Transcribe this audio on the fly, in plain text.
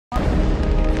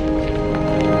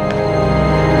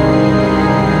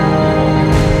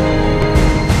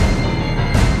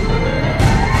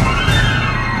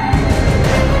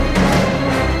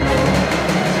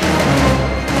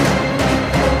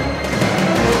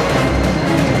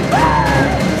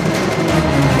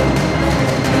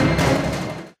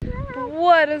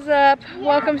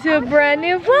welcome to a brand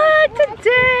new vlog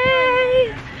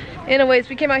today. Anyways,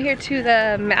 we came out here to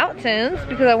the mountains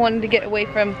because I wanted to get away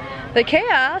from the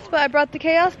chaos, but I brought the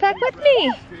chaos pack with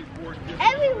me.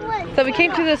 So we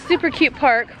came to this super cute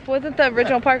park. Wasn't the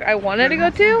original park I wanted to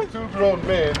go to,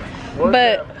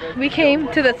 but we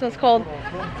came to this one's called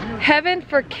Heaven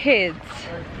for Kids,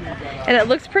 and it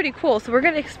looks pretty cool. So we're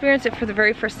gonna experience it for the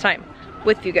very first time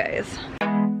with you guys.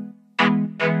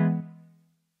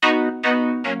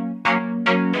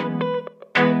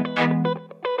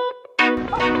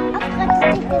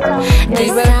 This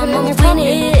time I'ma win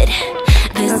it.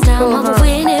 This time I'ma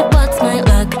win it. What's my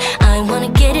luck? I wanna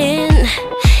get in.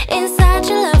 Inside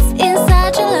your love,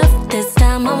 inside your love. This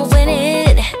time I'ma win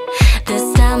it.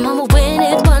 This time I'ma win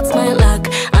it. What's my luck?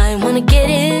 I wanna get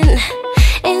in.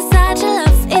 Inside your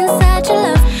love, inside your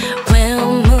love.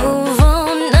 We'll move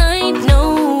all night.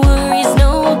 No worries,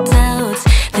 no doubts.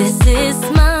 This is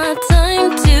my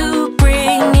time to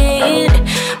bring it.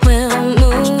 We'll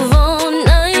move all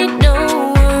night. No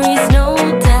worries, no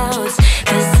doubts.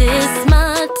 This is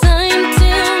my time to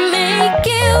make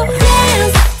you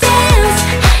dance, dance.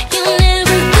 You're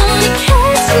never gonna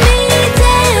catch me.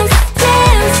 Dance,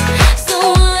 dance. So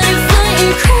what if I'm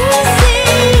crazy?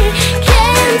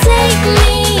 Can't take me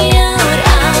out.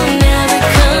 I'll never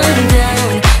come down,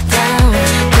 down,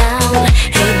 down.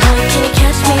 Hey boy, can you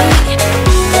catch me?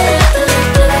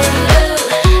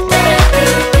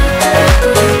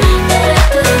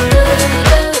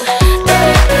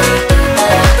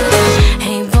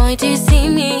 Hey boy, do you see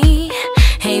me?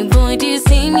 Hey boy, do you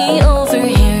see me over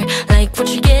here? Like what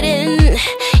you're getting?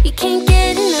 You can't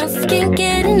get enough, can't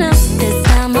get enough. This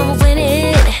time I'ma win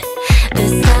it.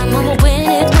 This time I'ma win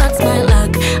it. What's my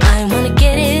luck? I wanna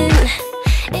get in.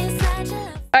 Inside your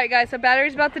love. Alright guys, so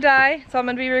battery's about to die, so I'm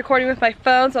gonna be recording with my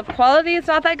phone, so if quality is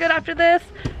not that good after this,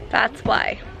 that's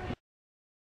why.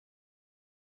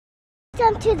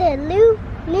 Welcome to the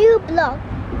new blog.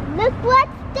 Look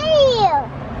what's there.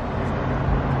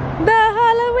 The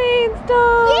Halloween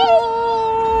store!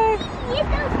 Yay!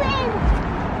 It's open.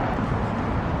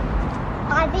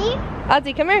 Ozzy?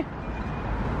 Ozzy, come here.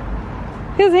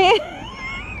 Who's here?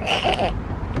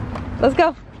 Let's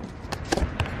go.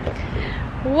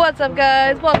 What's up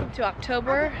guys? Welcome to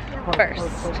October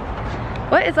 1st.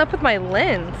 What is up with my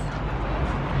lens?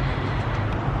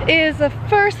 It is the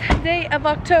first day of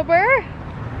October,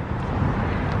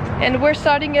 and we're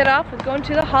starting it off with going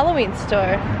to the Halloween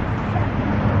store.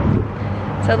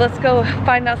 So let's go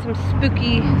find out some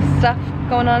spooky stuff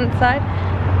going on inside.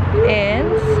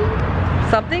 And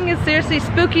something is seriously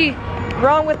spooky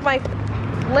wrong with my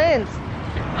lens.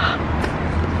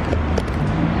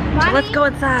 So let's go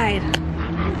inside.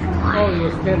 Oh,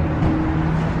 your skin.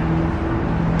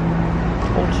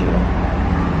 Hold you.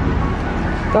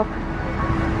 Go.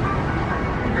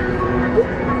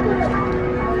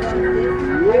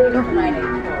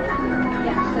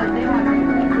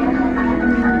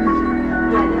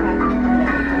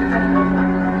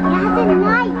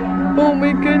 Oh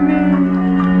my goodness.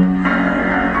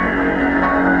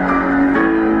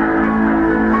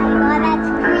 Oh, that's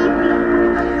creepy.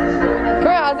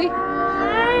 Come on, Ozzy.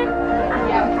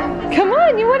 Come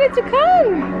on, you wanted to come.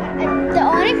 The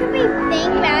only creepy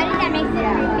thing about it that makes it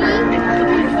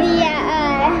creepy is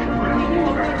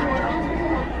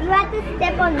you have to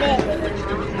step on this.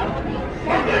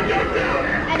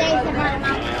 And then step on it,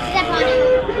 Mom. Step on it.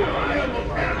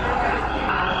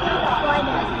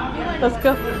 Let's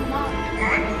go.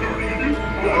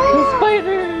 The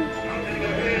spiders.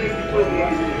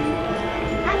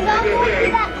 I'm going to see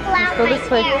that cloud. Let's go this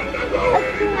way. A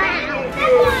cloud.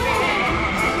 Step on it.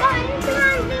 Oh, come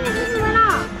on, thing just went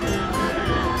off.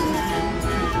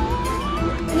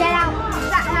 Get out.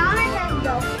 Now I can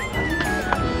go.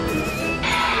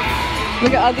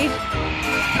 Look at Ozzy.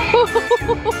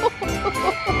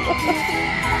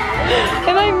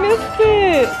 And I missed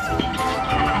it.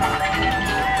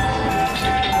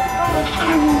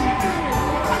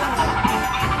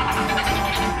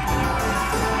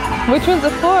 Which one's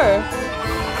it for?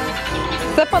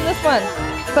 Step on this one.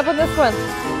 Step on this one.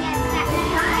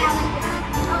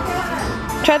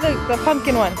 Try the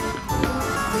pumpkin one.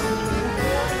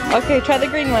 Okay, try the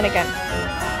green one again.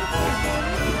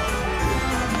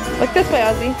 Look this way,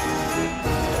 Ozzy.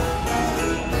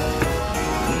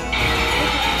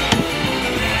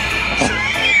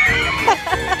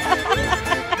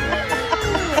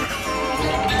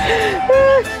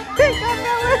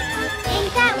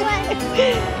 Ain't that one?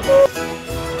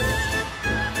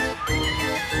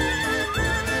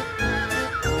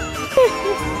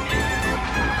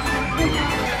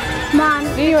 Mom.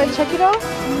 Do you want to check it out?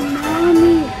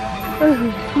 Mommy.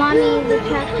 Mommy, the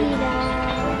Chucky doll.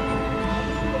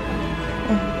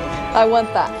 I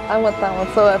want that. I want that one.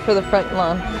 So for the front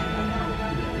lawn.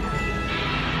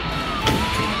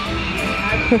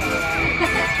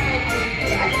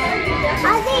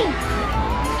 Ozzy.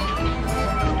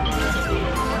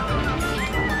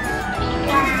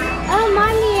 Oh,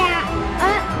 mommy,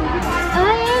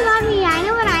 hey, mommy, I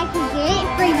know what I can get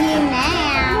for you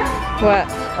now. What?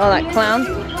 Oh, that clown?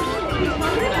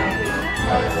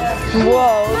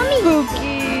 Whoa, Mommy.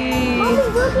 spooky. Mommy,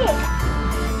 look it.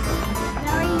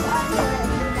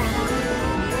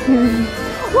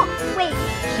 Oh, wait,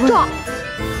 stop.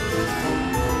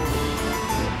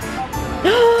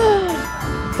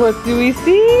 What do we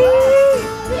see?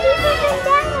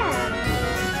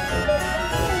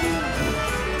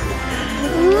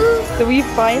 Did we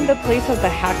find the place of the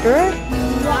hacker?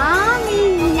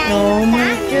 Mommy, now Oh you know my what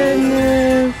that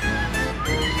goodness.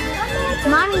 means.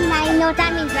 Mommy, now you know what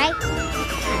that means, right?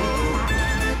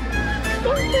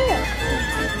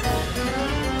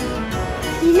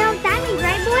 You know what that means,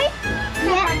 right, boy?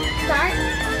 Yeah. Start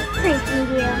pranking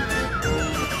you.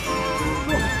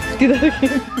 Do that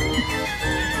again.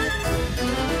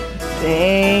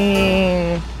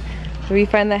 Dang. Did we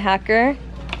find the hacker?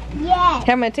 Yes.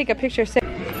 Here, I'm gonna take a picture.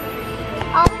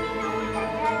 All we know is that.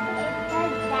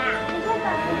 Because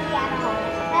that's creepy at all.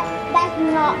 That's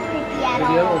not creepy at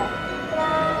all.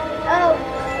 Oh,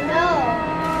 no.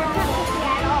 That's not creepy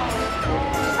at all.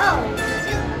 Oh,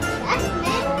 that's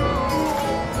man.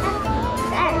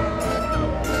 That's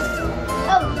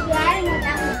oh, so I don't know what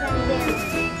that one's gonna do.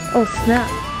 Oh, snap.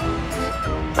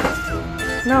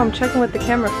 No, I'm checking with the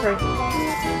camera first.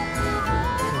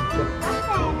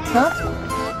 Huh?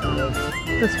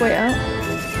 This way out?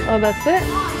 Oh, that's it?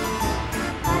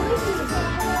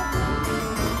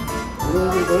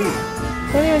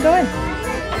 Don't even go in.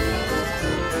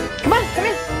 Come on, come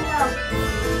in.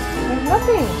 There's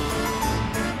nothing.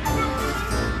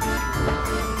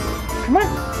 Come on.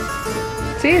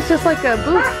 See, it's just like a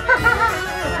booth.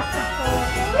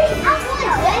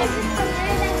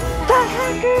 The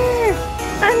hacker!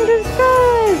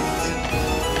 Undisguised!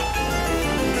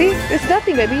 See, there's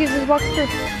nothing, baby. He just walks through.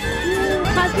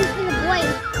 How to see the boy?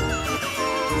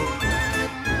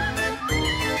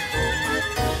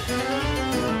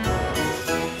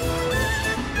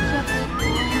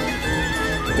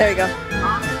 There you go.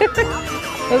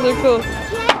 Those are cool.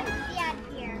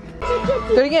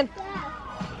 Do it again.